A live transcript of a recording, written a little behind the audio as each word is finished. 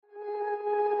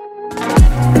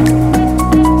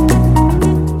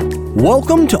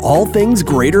Welcome to All Things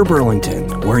Greater Burlington,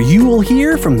 where you will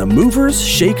hear from the movers,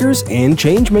 shakers, and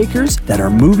changemakers that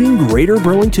are moving Greater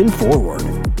Burlington forward.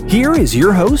 Here is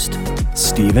your host,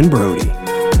 Stephen Brody.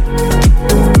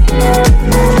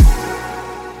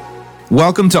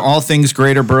 Welcome to All Things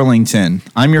Greater Burlington.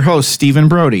 I'm your host, Stephen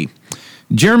Brody.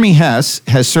 Jeremy Hess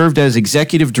has served as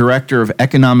Executive Director of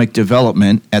Economic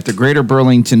Development at the Greater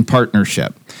Burlington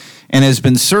Partnership and has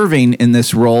been serving in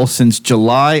this role since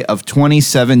July of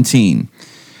 2017.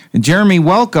 Jeremy,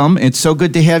 welcome. It's so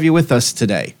good to have you with us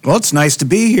today. Well, it's nice to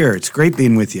be here. It's great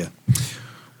being with you.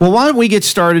 Well, why don't we get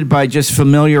started by just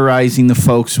familiarizing the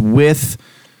folks with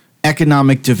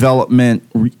economic development,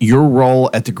 your role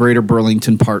at the Greater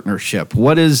Burlington Partnership.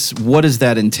 What does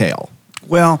that entail?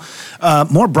 Well,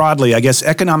 more broadly, I guess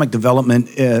economic development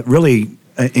really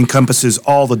encompasses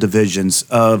all the divisions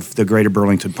of the Greater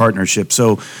Burlington Partnership.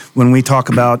 So when we talk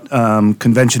about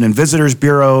Convention and Visitors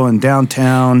Bureau and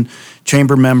downtown,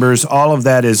 chamber members, all of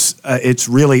that it's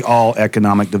really all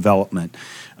economic development.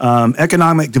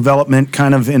 Economic development,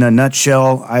 kind of in a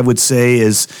nutshell, I would say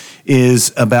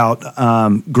is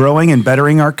about growing and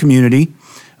bettering our community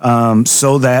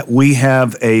so that we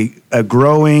have a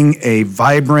growing, a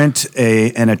vibrant,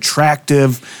 an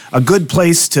attractive, a good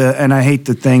place to, and I hate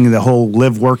the whole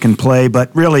live, work, and play, but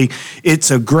really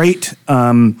it's a great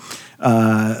thing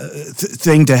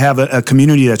to have a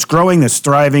community that's growing, that's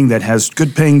thriving, that has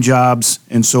good paying jobs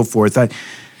and so forth.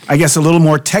 I guess a little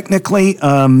more technically,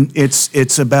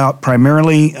 it's about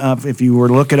primarily, if you were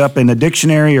to look it up in a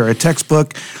dictionary or a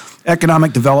textbook,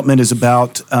 economic development is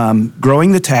about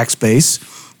growing the tax base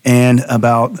and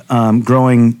about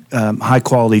growing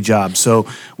high-quality jobs. So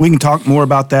we can talk more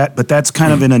about that, but that's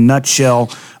kind of in a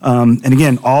nutshell. And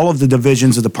again, all of the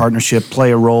divisions of the partnership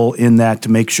play a role in that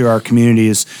to make sure our community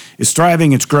is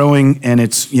thriving, it's growing, and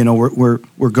it's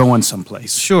we're going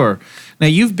someplace. Sure. Now,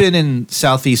 you've been in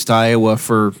Southeast Iowa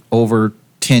for over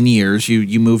 10 years.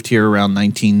 You moved here around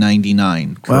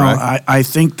 1999, correct? Well, I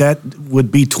think that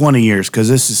would be 20 years because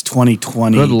this is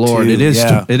 2020. Good Lord, it is.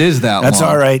 Yeah. It is that That's long.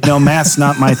 all right. No, math's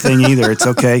not my thing either. It's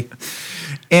okay.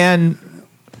 And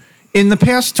in the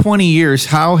past 20 years,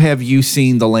 how have you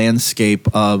seen the landscape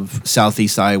of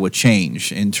Southeast Iowa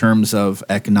change in terms of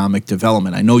economic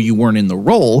development? I know you weren't in the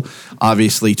role,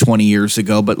 obviously, 20 years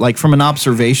ago, but like from an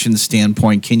observation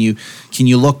standpoint, can you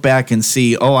look back and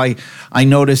see, I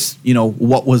noticed,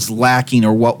 what was lacking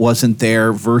or what wasn't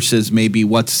there versus maybe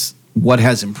what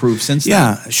has improved since then?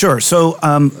 Yeah, sure. So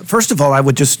first of all, I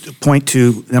would just point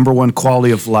to, number one,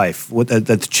 quality of life.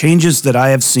 The changes that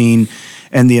I have seen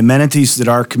and the amenities that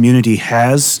our community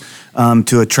has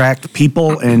to attract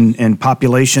people and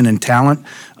population and talent.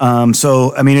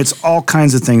 So, it's all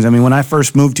kinds of things. When I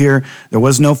first moved here, there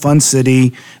was no Fun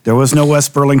City, there was no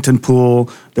West Burlington Pool,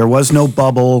 there was no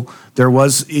bubble, there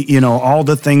was, all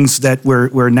the things that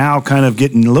we're now kind of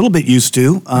getting a little bit used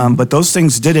to, but those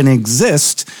things didn't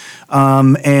exist.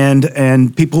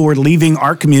 And people were leaving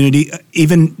our community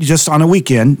even just on a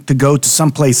weekend to go to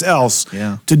someplace else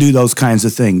to do those kinds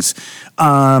of things.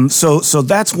 So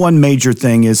that's one major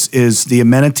thing is the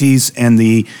amenities and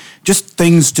the just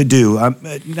things to do,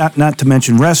 not to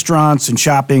mention restaurants and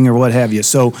shopping or what have you.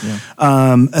 So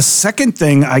a second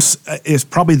thing is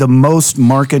probably the most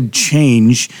marked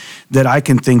change that I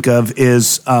can think of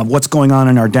is what's going on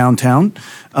in our downtown.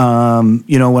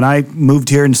 When I moved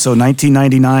here, and so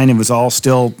 1999, it was all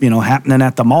still, happening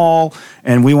at the mall,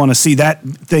 and we want to see that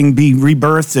thing be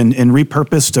rebirthed and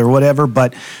repurposed or whatever.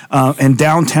 But and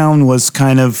downtown was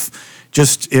kind of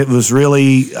it was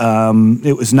really,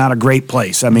 it was not a great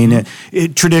place.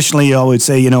 It traditionally, I would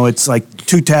say, it's like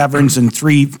 2 taverns and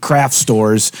 3 craft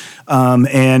stores.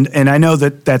 And I know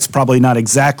that that's probably not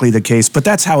exactly the case, but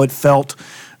that's how it felt.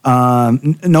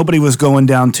 Nobody was going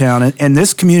downtown. And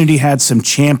this community had some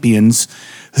champions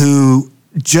who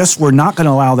just were not going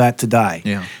to allow that to die.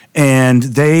 Yeah. And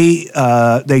they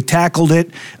tackled it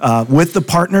with the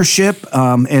partnership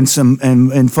and some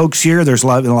folks here. There's a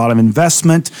lot of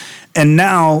investment, and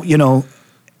now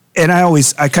and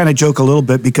I kind of joke a little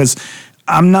bit because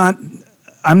I'm not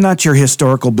your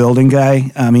historical building guy.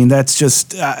 That's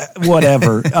just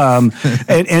whatever. And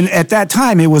at that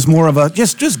time, it was more of a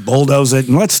just bulldoze it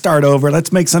and let's start over.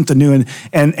 Let's make something new.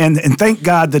 And thank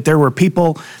God that there were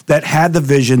people that had the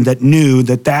vision that knew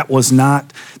that was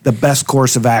not the best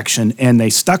course of action, and they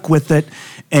stuck with it.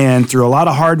 And through a lot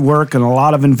of hard work and a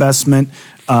lot of investment,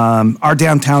 our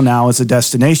downtown now is a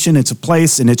destination. It's a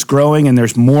place, and it's growing, and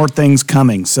there's more things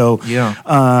coming. So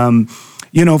from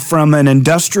an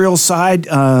industrial side,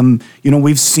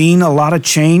 we've seen a lot of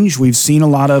change. We've seen a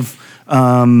lot of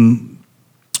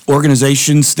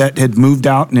organizations that had moved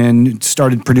out and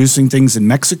started producing things in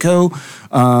Mexico.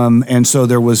 And so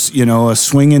there was, a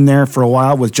swing in there for a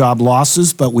while with job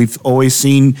losses, but we've always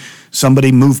seen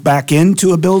somebody move back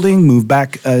into a building, move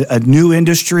back a new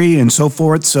industry and so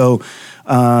forth. So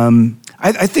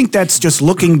I think that's just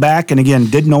looking back, and again,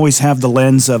 didn't always have the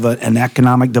lens of an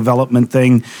economic development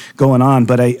thing going on,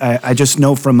 but I just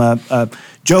know from a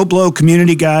Joe Blow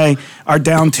community guy, our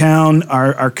downtown,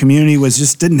 our community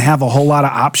didn't have a whole lot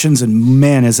of options, and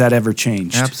man, has that ever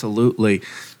changed. Absolutely.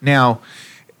 Now,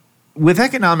 with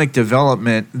economic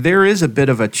development, there is a bit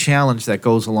of a challenge that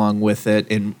goes along with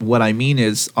it, and what I mean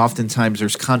is oftentimes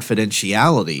there's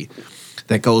confidentiality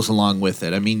that goes along with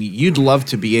it. I mean, you'd love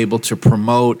to be able to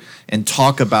promote and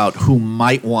talk about who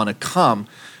might want to come,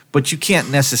 but you can't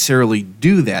necessarily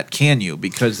do that, can you?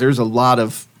 Because there's a lot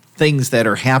of things that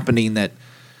are happening that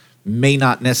may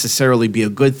not necessarily be a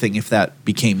good thing if that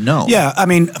became known. Yeah, I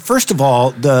mean, first of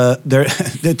all,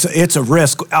 it's a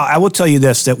risk. I will tell you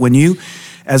this, that when you,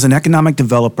 as an economic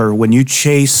developer, when you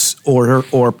chase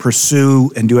or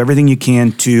pursue and do everything you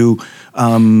can to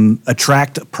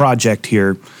attract a project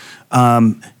here,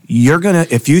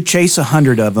 if you chase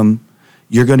 100 of them,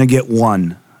 you're gonna get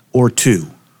 1 or 2.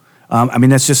 I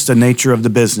mean, that's just the nature of the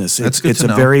business. It's a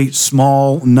very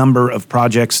small number of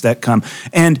projects that come,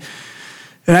 and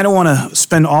I don't want to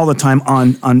spend all the time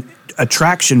on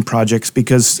attraction projects,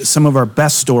 because some of our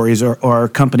best stories are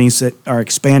companies that are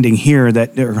expanding here,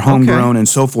 that are homegrown and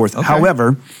so forth. Okay.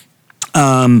 However,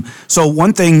 so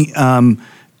one thing,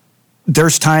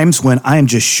 there's times when I am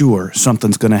just sure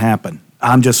something's going to happen.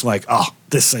 I'm just like,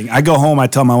 this thing. I go home, I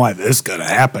tell my wife, this is going to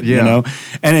happen, And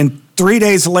then 3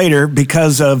 days later,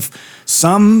 because of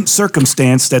some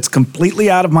circumstance that's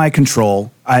completely out of my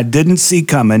control, I didn't see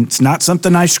coming, it's not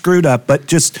something I screwed up, but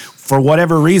just for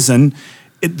whatever reason,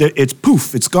 it's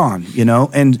poof, it's gone,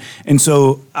 And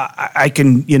so I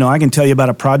can tell you about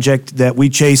a project that we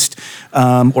chased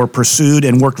or pursued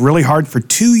and worked really hard for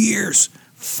 2 years.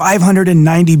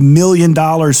 $590 million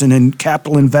in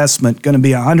capital investment, going to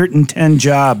be 110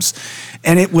 jobs.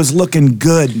 And it was looking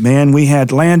good, man. We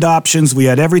had land options. We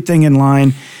had everything in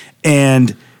line.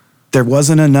 And there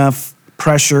wasn't enough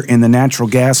pressure in the natural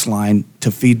gas line to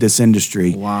feed this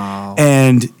industry. Wow.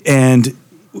 And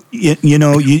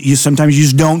you sometimes you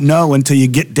just don't know until you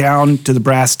get down to the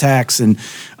brass tacks, and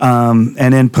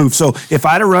then poof. So if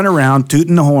I'd have run around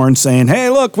tooting the horn saying, hey,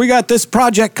 look, we got this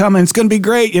project coming, it's going to be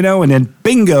great, and then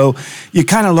bingo, you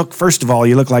kind of look, first of all,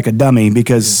 you look like a dummy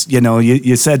because,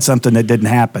 you said something that didn't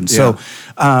happen. Yeah. So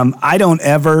I don't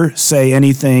ever say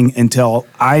anything until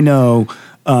I know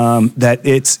that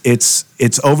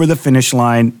it's over the finish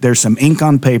line. There's some ink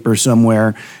on paper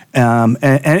somewhere,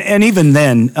 and even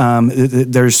then,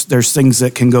 there's things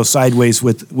that can go sideways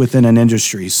within an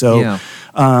industry. So, yeah.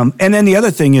 And then the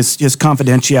other thing is just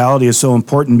confidentiality is so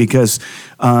important, because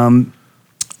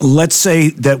let's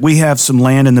say that we have some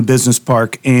land in the business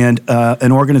park, and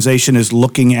an organization is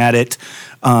looking at it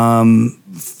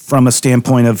from a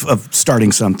standpoint of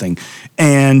starting something.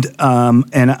 And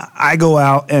I go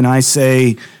out and I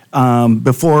say,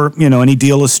 before any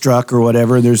deal is struck or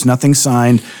whatever, there's nothing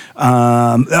signed.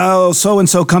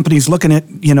 So-and-so company's looking at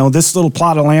this little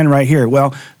plot of land right here.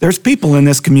 Well, there's people in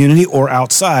this community or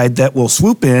outside that will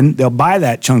swoop in, they'll buy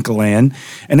that chunk of land,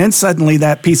 and then suddenly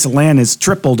that piece of land is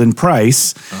tripled in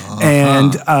price,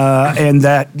 and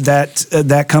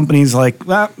that company's like,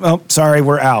 well, sorry,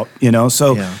 we're out.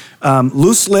 So. Yeah.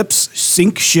 Loose lips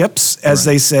sink ships, as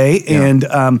they say, yeah. And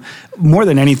more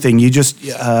than anything, you just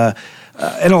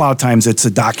and a lot of times it's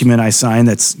a document I sign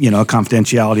that's a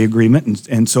confidentiality agreement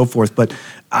and so forth. But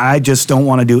I just don't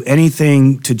want to do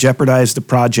anything to jeopardize the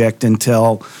project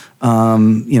until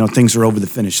things are over the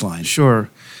finish line. Sure.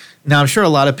 Now, I'm sure a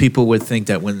lot of people would think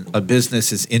that when a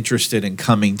business is interested in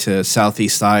coming to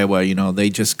Southeast Iowa, they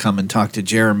just come and talk to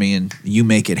Jeremy and you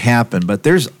make it happen. But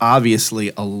there's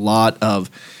obviously a lot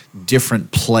of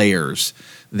different players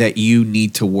that you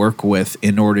need to work with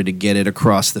in order to get it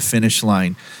across the finish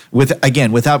line.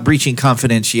 Without breaching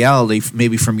confidentiality,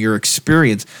 maybe from your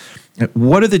experience,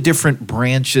 what are the different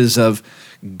branches of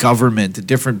government, the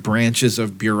different branches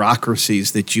of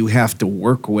bureaucracies that you have to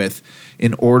work with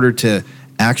in order to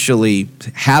actually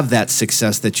have that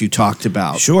success that you talked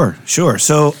about? Sure.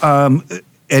 So,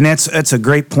 and that's a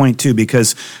great point too,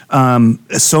 because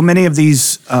so many of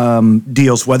these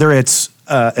deals, whether it's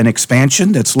an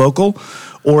expansion that's local,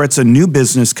 or it's a new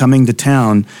business coming to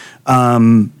town,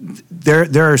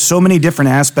 there are so many different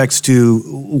aspects to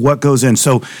what goes in.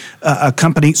 So a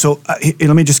company. So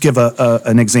let me just give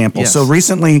an example. Yes. So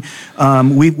recently,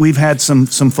 we've had some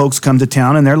folks come to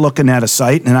town, and they're looking at a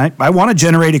site, and I want to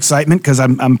generate excitement because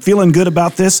I'm feeling good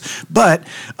about this. But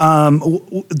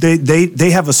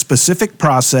they have a specific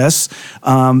process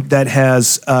that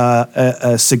has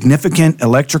a significant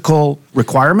electrical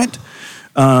requirement,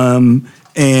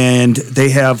 and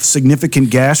they have significant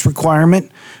gas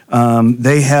requirement.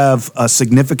 They have a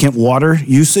significant water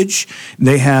usage.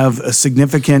 They have a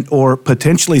significant or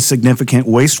potentially significant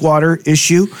wastewater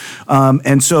issue.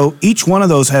 And so each one of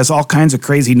those has all kinds of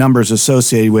crazy numbers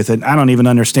associated with it. I don't even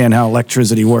understand how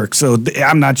electricity works, so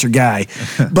I'm not your guy.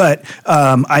 But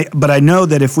I know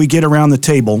that if we get around the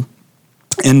table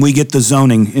and we get the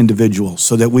zoning individual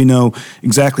so that we know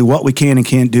exactly what we can and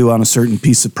can't do on a certain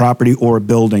piece of property or a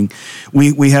building.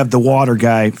 We have the water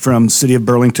guy from City of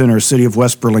Burlington or City of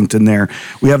West Burlington there.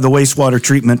 We have the wastewater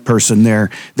treatment person there.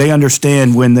 They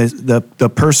understand when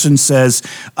the person says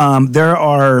there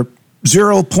are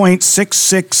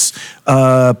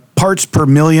 0.66 parts per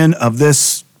million of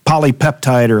this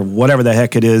polypeptide or whatever the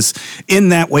heck it is in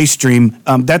that waste stream.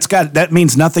 That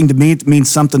means nothing to me. It means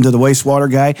something to the wastewater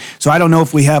guy. So I don't know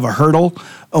if we have a hurdle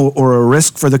or a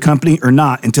risk for the company or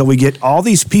not until we get all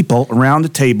these people around the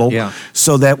table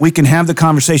so that we can have the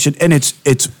conversation. And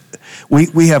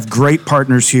we have great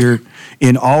partners here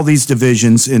in all these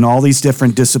divisions, in all these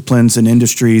different disciplines and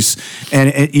industries,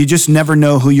 and you just never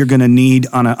know who you're going to need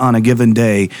on a given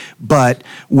day. But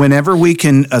whenever we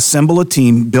can assemble a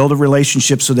team, build a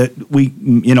relationship so that we,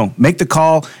 make the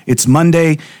call, it's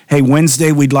Monday, hey,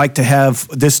 Wednesday we'd like to have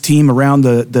this team around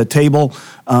the table,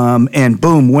 and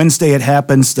boom, Wednesday it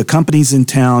happens, the company's in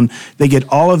town, they get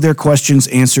all of their questions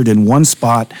answered in one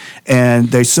spot, and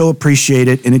they so appreciate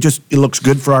it, and it looks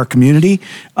good for our community,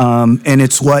 and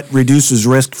it's what reduces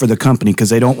risk for the company because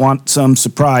they don't want some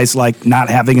surprise like not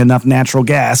having enough natural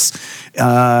gas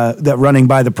that running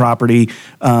by the property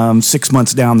 6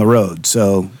 months down the road.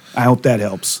 So I hope that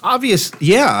helps.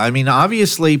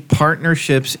 Obviously,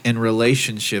 partnerships and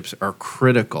relationships are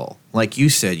critical. Like you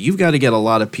said, you've got to get a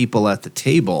lot of people at the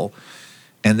table,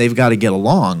 and they've got to get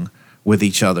along with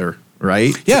each other,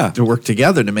 right? Yeah. To work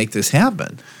together to make this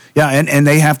happen. Yeah, and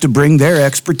they have to bring their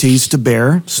expertise to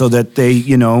bear so that they,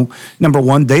 number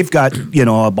one, they've got,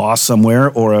 a boss somewhere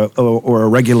or a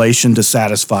regulation to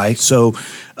satisfy. So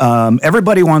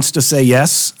everybody wants to say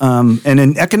yes. And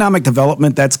in economic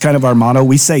development, that's kind of our motto.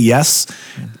 We say yes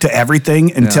to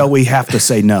everything until we have to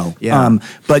say no. Yeah.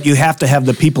 But you have to have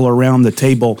the people around the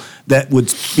table that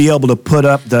would be able to put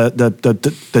up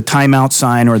the timeout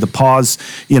sign or the pause,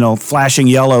 flashing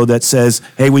yellow that says,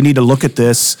 hey, we need to look at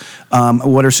this.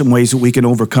 What are some ways that we can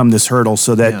overcome this hurdle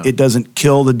so that it doesn't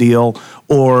kill the deal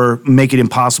or make it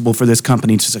impossible for this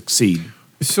company to succeed?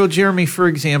 So, Jeremy, for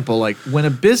example, like when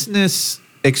a business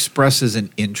expresses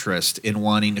an interest in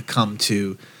wanting to come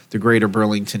to the Greater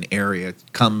Burlington area,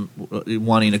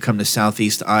 wanting to come to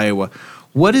Southeast Iowa,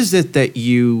 what is it that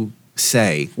you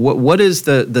say? What is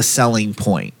the selling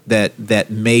point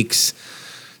that makes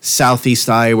Southeast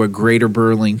Iowa, Greater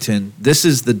Burlington, this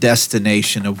is the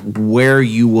destination of where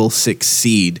you will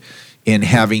succeed in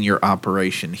having your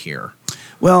operation here?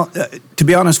 Well, to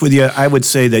be honest with you, I would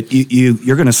say that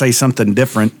you're going to say something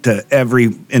different to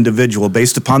every individual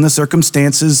based upon the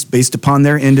circumstances, based upon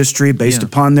their industry, based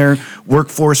upon their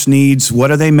workforce needs. What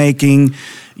are they making?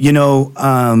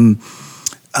 I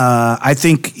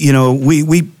think,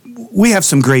 we have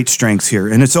some great strengths here,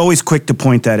 and it's always quick to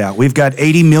point that out. We've got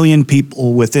 80 million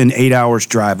people within 8 hours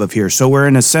drive of here. So we're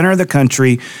in the center of the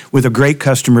country with a great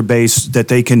customer base that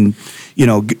they can,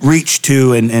 reach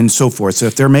to and so forth. So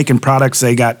if they're making products,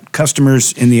 they got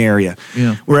customers in the area.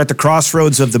 Yeah. We're at the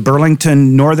crossroads of the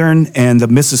Burlington Northern and the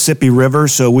Mississippi River,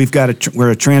 so we're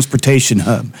a transportation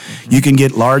hub. Mm-hmm. You can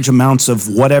get large amounts of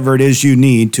whatever it is you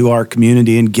need to our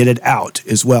community and get it out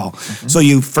as well. Mm-hmm.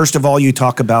 So first of all, you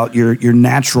talk about your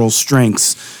natural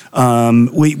strengths.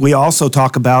 We also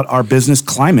talk about our business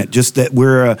climate, just that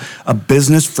we're a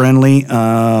business-friendly,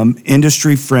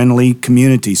 industry-friendly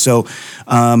community. So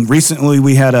recently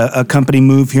we had a company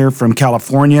move here from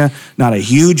California, not a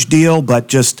huge deal, but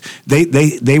just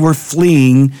they were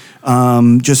fleeing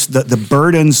just the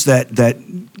burdens that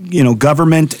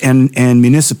government and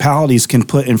municipalities can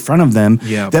put in front of them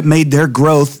that made their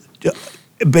growth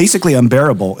basically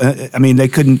unbearable. I mean, they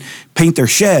couldn't paint their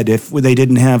shed if they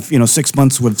didn't have 6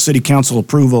 months with city council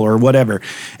approval or whatever.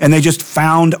 And they just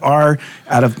found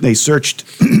they searched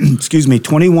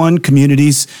 21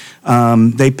 communities.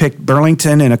 They picked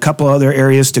Burlington and a couple other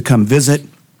areas to come visit.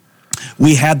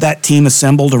 We had that team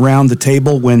assembled around the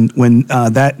table when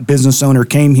that business owner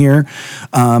came here,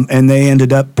 and they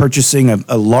ended up purchasing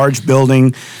a large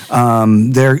building.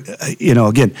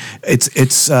 Again,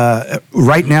 it's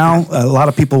right now a lot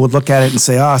of people would look at it and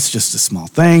say, "Oh, it's just a small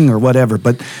thing" or whatever.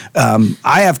 But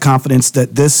I have confidence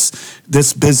that this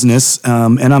business,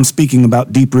 and I'm speaking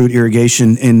about Deep Root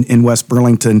Irrigation in West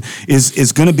Burlington,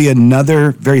 is going to be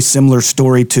another very similar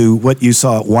story to what you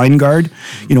saw at Weingard.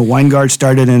 Weingard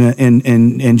started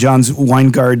in John's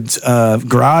Weingard's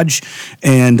garage,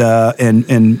 and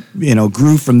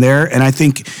grew from there. And I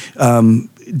think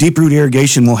Deep Root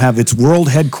Irrigation will have its world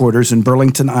headquarters in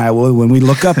Burlington, Iowa, when we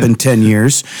look up in 10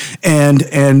 years. And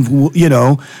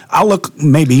I'll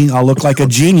look like a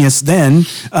genius then.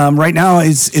 Right now,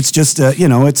 it's just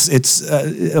it's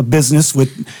a business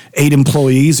with 8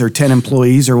 employees or 10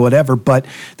 employees or whatever. But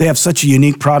they have such a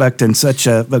unique product and such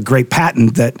a great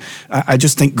patent that I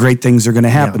just think great things are going to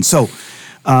happen. Yeah.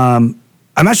 So.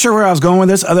 I'm not sure where I was going with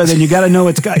this, other than you got to know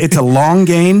it's a long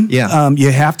game. Yeah.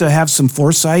 You have to have some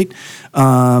foresight,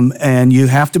 and you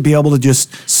have to be able to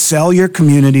just sell your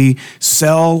community,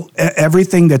 sell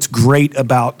everything that's great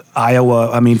about Iowa.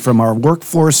 I mean, from our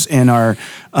workforce and our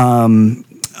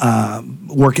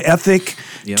work ethic,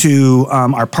 yep, to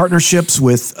our partnerships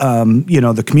with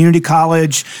the community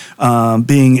college,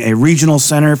 being a regional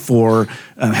center for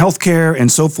healthcare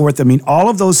and so forth. I mean, all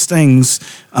of those things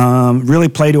really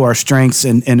play to our strengths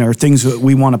and are things that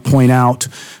we want to point out.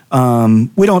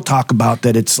 We don't talk about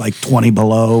that it's like 20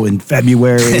 below in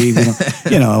February,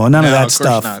 none of that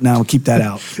stuff. Not. Now keep that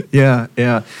out.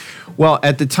 Yeah. Well,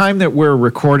 at the time that we're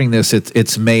recording this,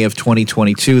 it's May of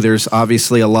 2022. There's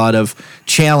obviously a lot of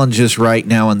challenges right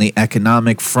now on the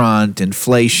economic front,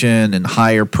 inflation and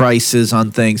higher prices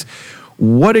on things.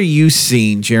 What are you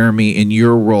seeing, Jeremy, in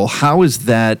your role? How is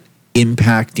that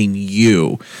impacting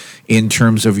you in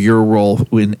terms of your role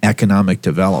in economic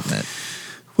development?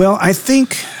 Well, I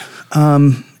think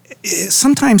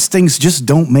sometimes things just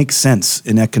don't make sense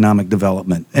in economic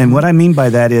development. And what I mean by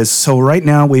that is, so right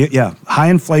now high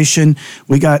inflation,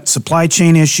 we got supply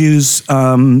chain issues,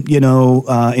 in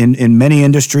many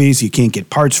industries. You can't get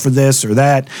parts for this or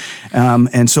that,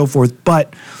 and so forth.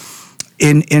 But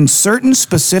in certain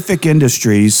specific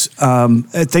industries,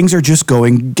 things are just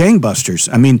going gangbusters.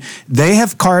 I mean, they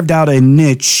have carved out a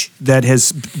niche that has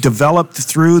developed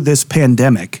through this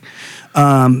pandemic,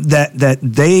 that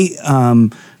they.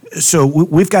 So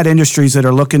we've got industries that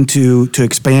are looking to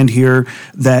expand here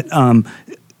that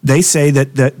they say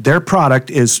that their product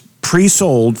is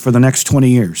pre-sold for the next 20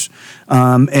 years.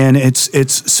 And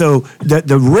it's so that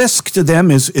the risk to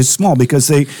them is small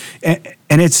because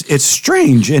it's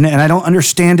strange and I don't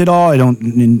understand it all. I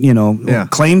don't,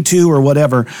 claim to or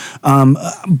whatever.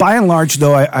 By and large,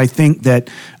 though, I think that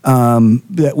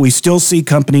we still see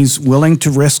companies willing to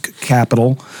risk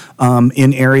capital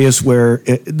in areas where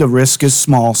the risk is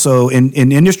small. So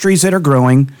in industries that are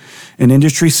growing, in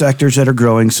industry sectors that are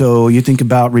growing. So you think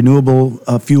about renewable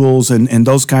fuels and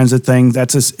those kinds of things.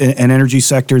 That's an energy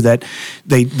sector that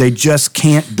they just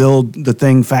can't build the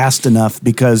thing fast enough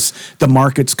because the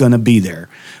market's going to be there.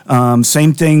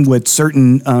 Same thing with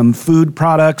certain food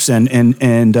products and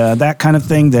that kind of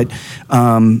thing. That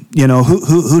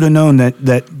who'd have known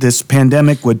that this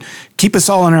pandemic would keep us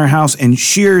all in our house. And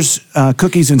Shear's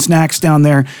cookies and snacks down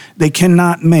there, they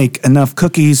cannot make enough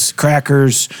cookies,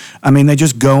 crackers. I mean, they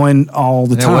just go in all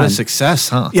the time. What a success,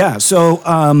 huh? Yeah. So,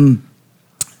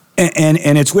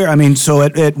 and it's weird. I mean, so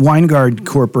at Weingard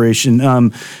Corporation,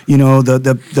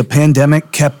 the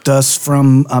pandemic kept us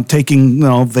from taking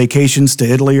vacations to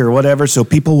Italy or whatever. So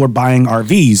people were buying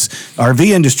RVs. RV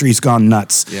industry's gone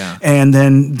nuts. Yeah. And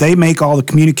then they make all the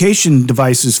communication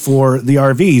devices for the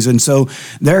RVs, and so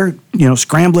they're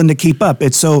scrambling to keep up.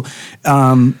 It's so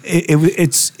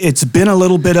it's been a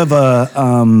little bit of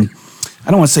a. I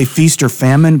don't want to say feast or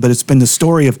famine, but it's been the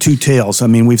story of two tales. I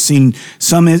mean, we've seen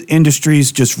some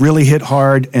industries just really hit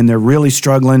hard, and they're really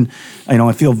struggling.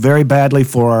 I feel very badly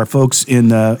for our folks in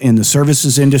the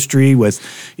services industry with,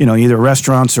 either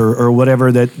restaurants or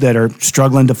whatever that are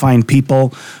struggling to find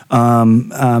people.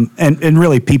 And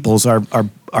really, people's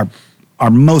our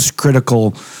most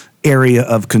critical area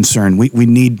of concern. We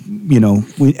need,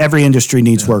 every industry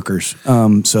needs workers.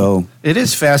 So it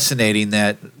is fascinating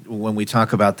that when we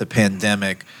talk about the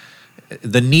pandemic,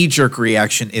 the knee-jerk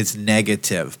reaction is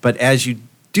negative. But as you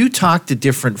do talk to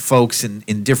different folks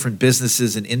in different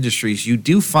businesses and industries, you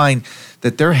do find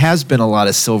that there has been a lot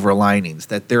of silver linings,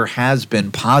 that there has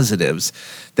been positives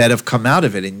that have come out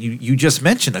of it. And you just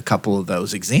mentioned a couple of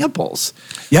those examples.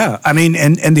 Yeah, I mean,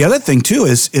 and the other thing too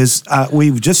is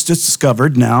we've just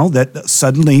discovered now that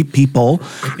suddenly people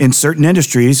in certain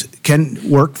industries can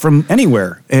work from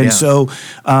anywhere. And so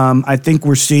I think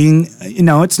we're seeing,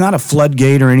 it's not a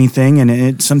floodgate or anything,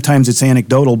 and sometimes it's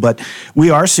anecdotal, but we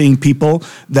are seeing people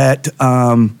that,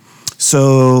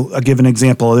 so I'll give an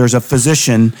example. There's a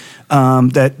physician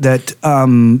that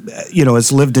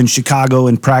has lived in Chicago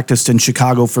and practiced in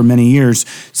Chicago for many years.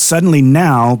 Suddenly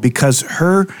now, because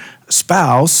her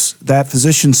spouse, that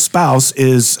physician's spouse,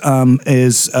 is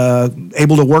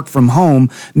able to work from home.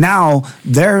 Now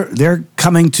they're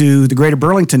coming to the Greater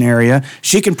Burlington area.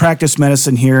 She can practice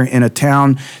medicine here in a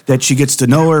town that she gets to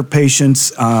know her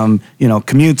patients.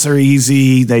 Commutes are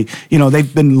easy.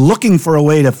 They've been looking for a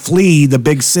way to flee the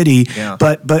big city,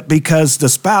 but because the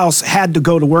spouse had to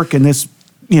go to work in this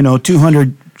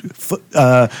 200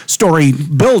 story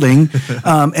building,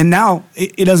 and now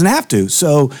it doesn't have to.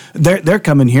 So they're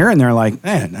coming here and they're like,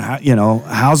 man,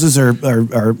 houses are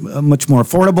much more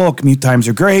affordable. Commute times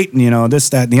are great, and this,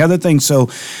 that, and the other thing. So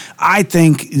I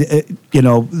think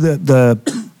the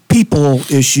people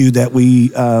issue that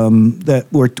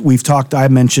we've talked, I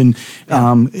mentioned,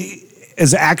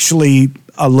 is actually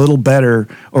a little better,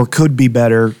 or could be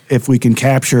better, if we can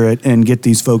capture it and get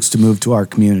these folks to move to our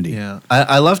community. Yeah,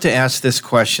 I love to ask this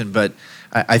question, but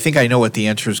I think I know what the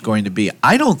answer is going to be.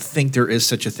 I don't think there is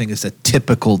such a thing as a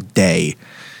typical day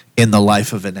in the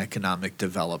life of an economic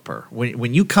developer.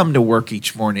 When you come to work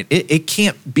each morning, it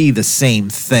can't be the same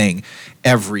thing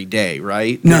every day,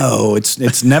 right? No,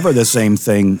 it's never the same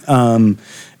thing.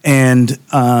 And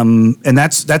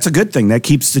that's a good thing. That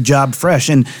keeps the job fresh,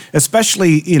 and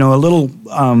especially a little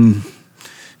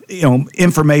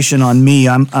information on me.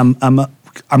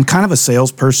 I'm kind of a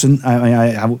salesperson.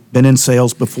 I've been in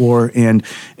sales before, and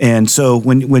so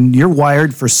when you're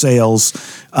wired for sales,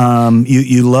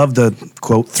 you love the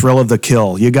quote thrill of the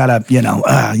kill. You gotta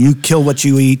you kill what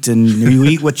you eat and you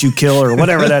eat what you kill, or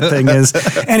whatever that thing is.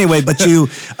 Anyway, but you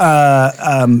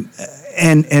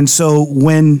and so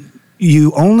when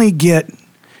you only get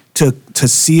to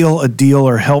seal a deal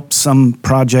or help some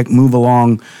project move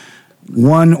along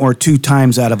 1 or 2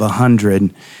 times out of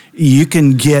 100, you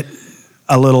can get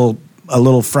a little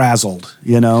frazzled,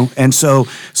 and so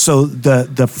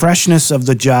the freshness of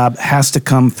the job has to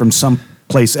come from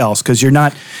someplace else, because you're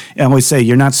not. I always say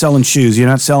you're not selling shoes. You're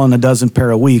not selling a dozen pair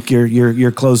a week.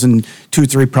 You're closing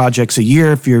 2-3 projects a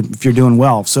year if you're doing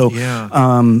well. So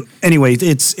anyway,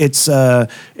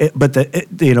 but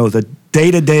the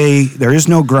day-to-day, there is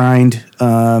no grind.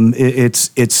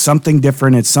 It's something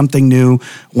different. It's something new.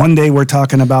 One day we're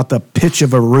talking about the pitch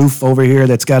of a roof over here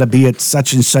that's got to be at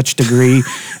such and such degree,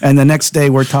 and the next day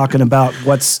we're talking about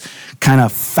what's kind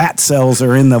of fat cells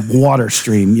are in the water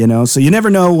stream. So you never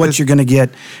know what you're going to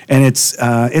get, and it's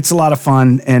a lot of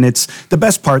fun. And it's the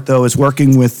best part though is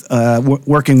working with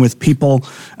people,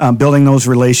 building those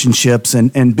relationships,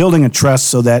 and building a trust,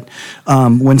 so that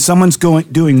when someone's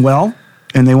doing well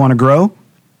and they want to grow,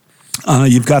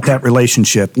 you've got that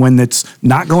relationship. When it's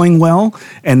not going well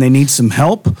and they need some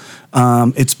help,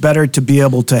 it's better to be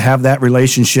able to have that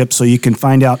relationship, so you can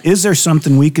find out, is there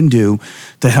something we can do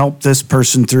to help this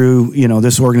person through,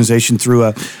 this organization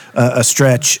through a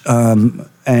stretch, and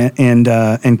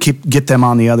get them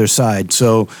on the other side.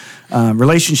 So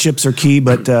relationships are key,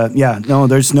 but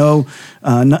there's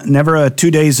never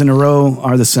 2 days in a row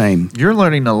are the same. You're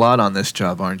learning a lot on this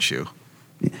job, aren't you?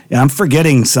 Yeah, I'm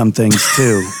forgetting some things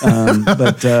too,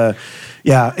 but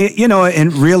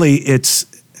and really, it's.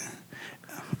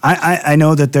 I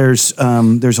know that there's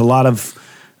a lot of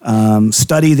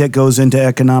study that goes into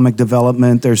economic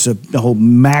development. There's a whole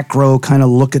macro kind of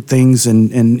look at things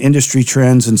and industry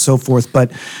trends and so forth.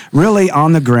 But really,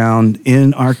 on the ground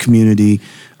in our community,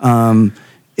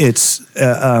 it's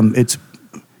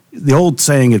the old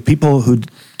saying of people who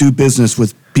do business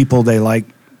with people they like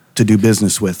to do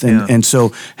business with. And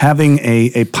so having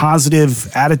a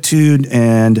positive attitude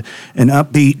and an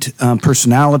upbeat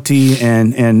personality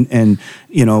and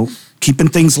keeping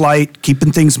things light,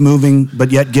 keeping things moving,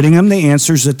 but yet getting them the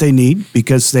answers that they need,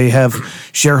 because they have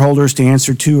shareholders to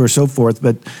answer to or so forth.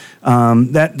 But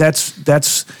that's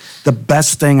the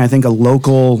best thing I think a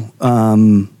local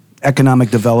economic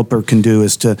developer can do,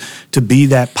 is to be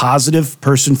that positive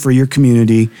person for your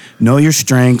community, know your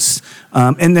strengths,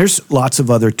 and there's lots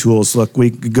of other tools. Look, we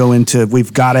could go into,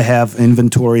 we've got to have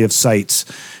inventory of sites,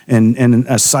 and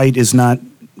a site is not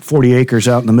 40 acres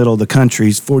out in the middle of the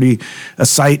country. A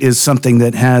site is something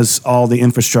that has all the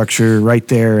infrastructure right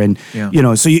there. And,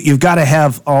 so you've got to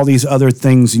have all these other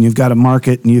things, and you've got to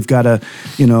market, and you've got to,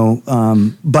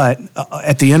 but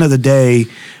at the end of the day,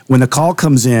 when the call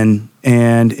comes in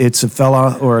and it's a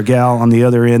fella or a gal on the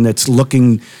other end that's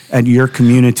looking at your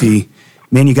community,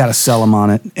 man, you got to sell them on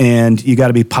it, and you got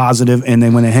to be positive. And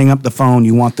then when they hang up the phone,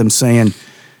 you want them saying,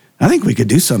 I think we could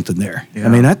do something there. Yeah. I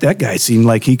mean, that guy seemed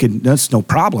like he could, that's no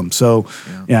problem. So,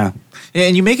 yeah.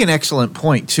 And you make an excellent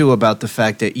point, too, about the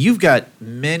fact that you've got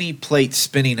many plates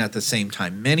spinning at the same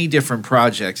time, many different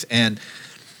projects. And,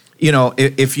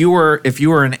 if you were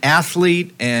an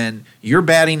athlete and your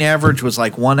batting average was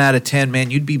like 1 out of 10,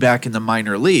 man, you'd be back in the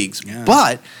minor leagues. Yeah.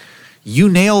 But you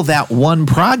nail that one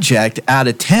project out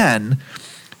of 10,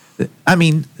 I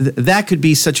mean, that could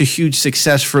be such a huge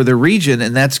success for the region,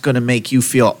 and that's going to make you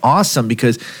feel awesome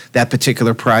because that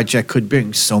particular project could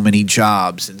bring so many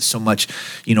jobs and so much,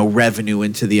 revenue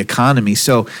into the economy.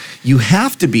 So you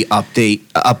have to be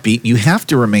upbeat. You have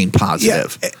to remain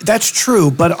positive. Yeah, that's true,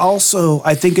 but also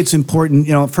I think it's important.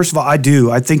 First of all, I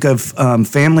think of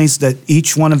families that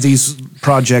each one of these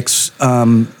projects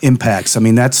impacts. I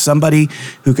mean, that's somebody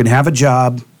who can have a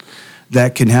job,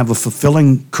 that can have a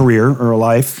fulfilling career or a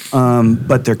life,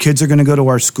 but their kids are going to go to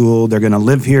our school, they're going to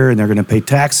live here, and they're going to pay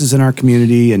taxes in our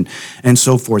community and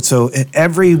so forth. So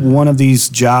every one of these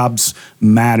jobs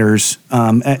matters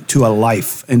to a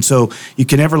life, and so you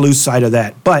can never lose sight of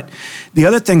that. But the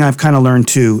other thing I've kind of learned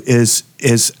too is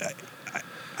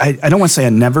I don't want to say I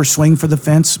never swing for the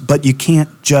fence, but you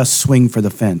can't just swing for the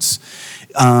fence.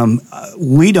 I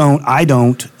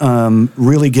don't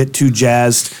really get too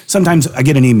jazzed. Sometimes I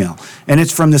get an email, and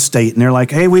it's from the state, and they're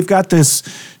like, hey, we've got this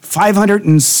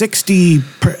 560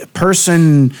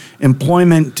 person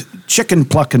employment chicken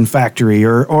plucking factory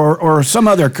or some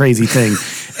other crazy thing.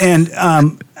 And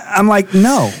I'm like,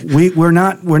 no, we're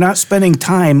not spending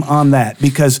time on that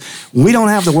because we don't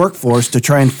have the workforce to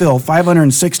try and fill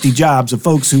 560 jobs of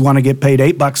folks who want to get paid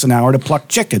 $8 an hour to pluck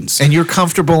chickens. And you're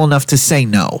comfortable enough to say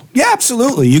no. Yeah,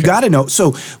 absolutely. You got to know.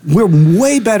 So we're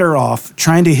way better off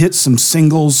trying to hit some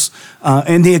singles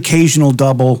and the occasional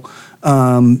double,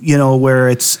 where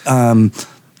it's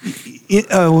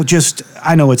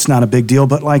I know it's not a big deal,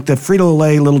 but like the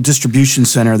Frito-Lay little distribution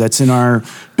center that's in our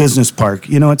business park,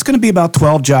 it's going to be about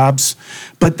 12 jobs,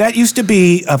 but that used to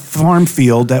be a farm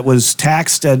field that was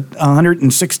taxed at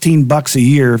 $116 a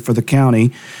year for the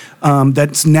county.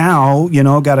 That's now,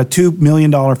 got a $2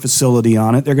 million facility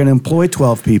on it. They're going to employ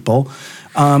 12 people.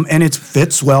 And it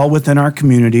fits well within our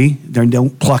community. They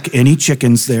don't pluck any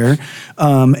chickens there,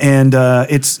 and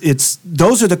it's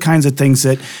those are the kinds of things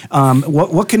that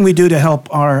what can we do to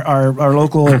help our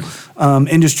local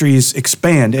industries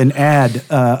expand and add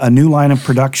a new line of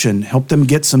production, help them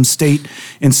get some state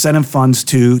incentive funds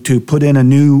to put in a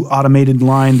new automated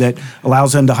line that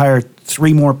allows them to hire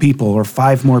 3 more people or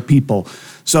 5 more people.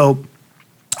 So.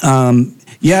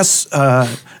 Yes,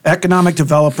 economic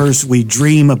developers, we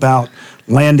dream about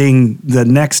landing the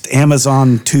next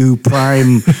Amazon 2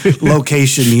 Prime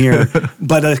location here,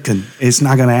 but it's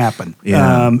not going to happen.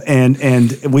 Yeah.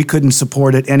 And we couldn't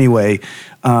support it anyway.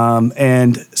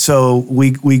 And so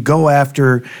we go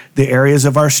after the areas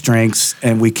of our strengths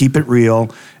and we keep it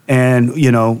real. And,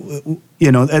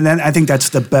 and then I think that's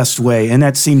the best way. And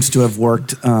that seems to have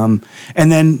worked. And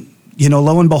then,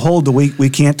 lo and behold, we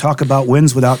can't talk about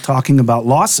wins without talking about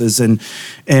losses. And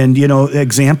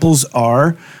examples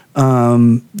are,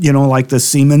 like the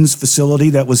Siemens facility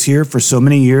that was here for so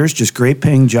many years, just great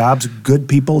paying jobs, good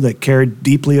people that cared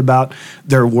deeply about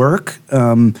their work.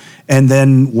 And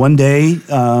then one day,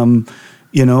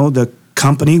 the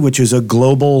company, which is a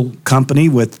global company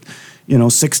with,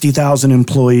 60,000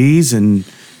 employees and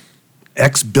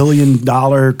X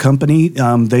billion-dollar company,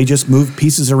 they just move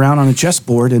pieces around on a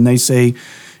chessboard and they say,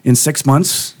 in 6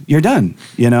 months, you're done,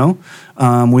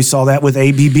 We saw that with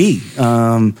ABB.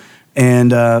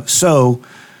 So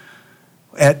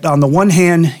on the one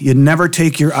hand, you never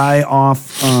take your eye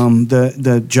off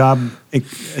the job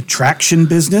attraction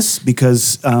business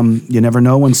because you never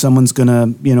know when someone's going to,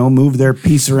 move their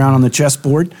piece around on the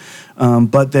chessboard.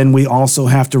 But then we also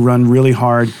have to run really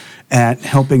hard at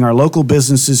helping our local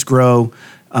businesses grow,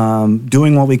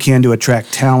 doing what we can to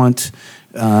attract talent,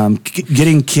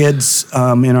 getting kids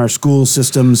in our school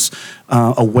systems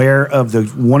aware of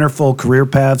the wonderful career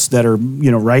paths that are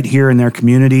right here in their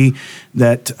community,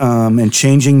 that and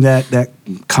changing that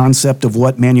concept of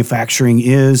what manufacturing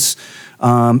is,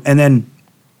 and then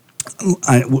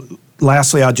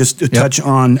lastly, I'll just touch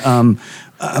on.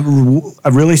 I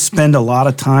really spend a lot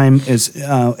of time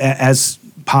as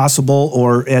possible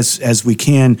or as we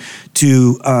can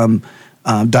to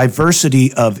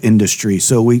diversity of industry.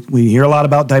 So we hear a lot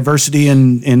about diversity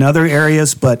in other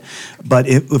areas, but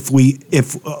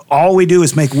if all we do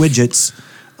is make widgets,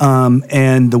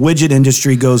 and the widget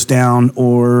industry goes down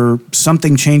or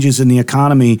something changes in the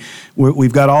economy,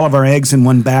 we've got all of our eggs in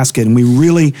one basket, and we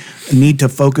really need to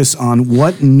focus on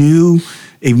what new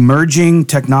emerging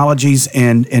technologies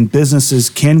and businesses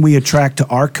can we attract to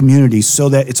our communities so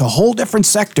that it's a whole different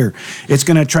sector. It's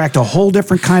going to attract a whole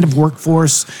different kind of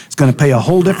workforce. It's going to pay a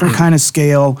whole different kind of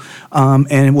scale,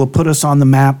 and it will put us on the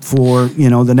map for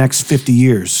the next 50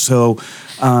 years. So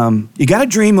you got to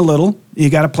dream a little.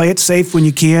 You got to play it safe when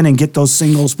you can and get those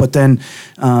singles, but then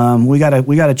we got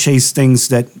to chase things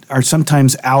that are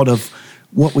sometimes out of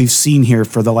what we've seen here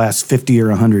for the last 50 or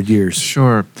 100 years.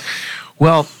 Sure.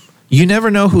 Well, you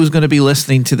never know who's going to be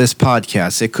listening to this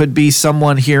podcast. It could be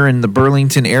someone here in the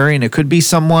Burlington area, and it could be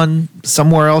someone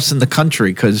somewhere else in the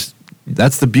country, because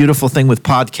that's the beautiful thing with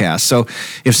podcasts. So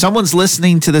if someone's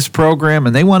listening to this program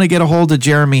and they want to get a hold of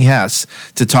Jeremy Hess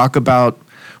to talk about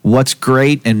what's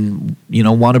great and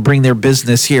want to bring their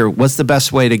business here, what's the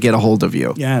best way to get a hold of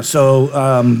you? Yeah, so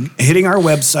hitting our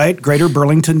website,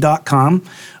 greaterburlington.com,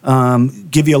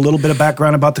 give you a little bit of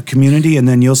background about the community, and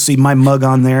then you'll see my mug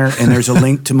on there, and there's a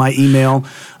link to my email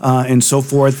and so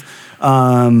forth.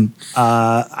 I'm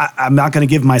not going to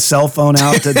give my cell phone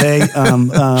out today,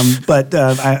 but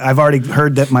I've already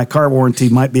heard that my car warranty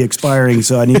might be expiring,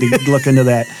 so I need to look into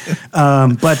that.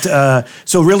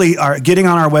 So really, getting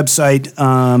on our website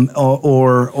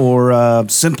or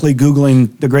simply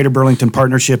Googling the Greater Burlington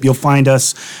Partnership, you'll find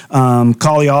us.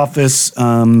 Call the office,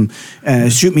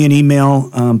 shoot me an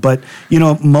email. But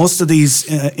most of these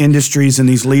industries and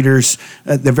these leaders,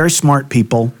 they're very smart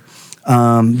people.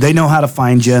 They know how to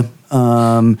find you.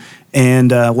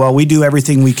 While we do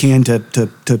everything we can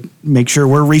to make sure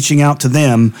we're reaching out to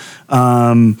them,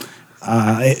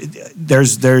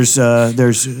 there's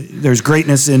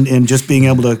greatness in just being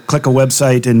able to click a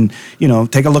website and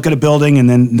take a look at a building, and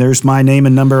then there's my name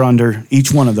and number under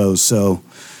each one of those. So.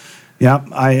 Yeah,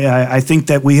 I think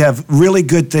that we have really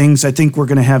good things. I think we're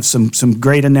going to have some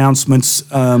great announcements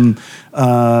in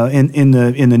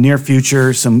the near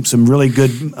future. Some really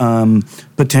good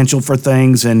potential for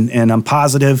things, and I'm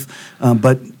positive.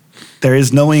 But there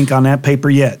is no ink on that paper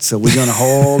yet, so we're going to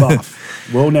hold off.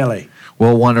 Whoa, Nelly.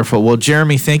 Well, wonderful. Well,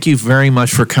 Jeremy, thank you very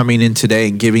much for coming in today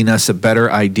and giving us a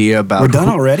better idea about We're done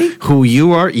already? Who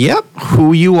you are. Yep,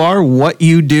 who you are, what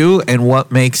you do, and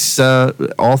what makes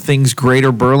all things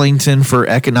Greater Burlington for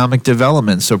economic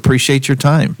development. So appreciate your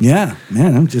time. Yeah,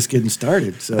 man, I'm just getting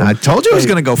started. So I told you it was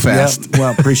going to go fast. Yeah,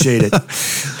 well, appreciate it.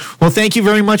 Well, thank you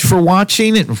very much for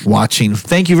watching.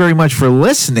 Thank you very much for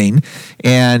listening.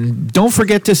 And don't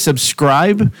forget to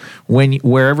subscribe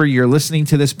wherever you're listening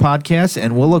to this podcast,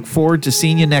 and we'll look forward to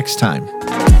seeing you next time.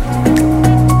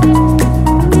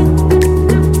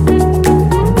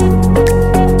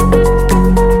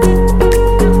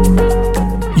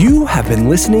 You have been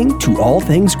listening to All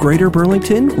Things Greater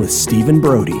Burlington with Stephen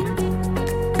Brody.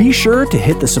 Be sure to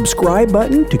hit the subscribe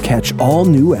button to catch all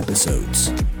new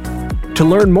episodes. To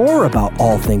learn more about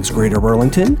all things Greater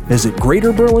Burlington, visit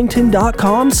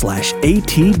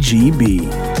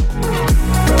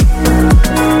greaterburlington.com/ATGB.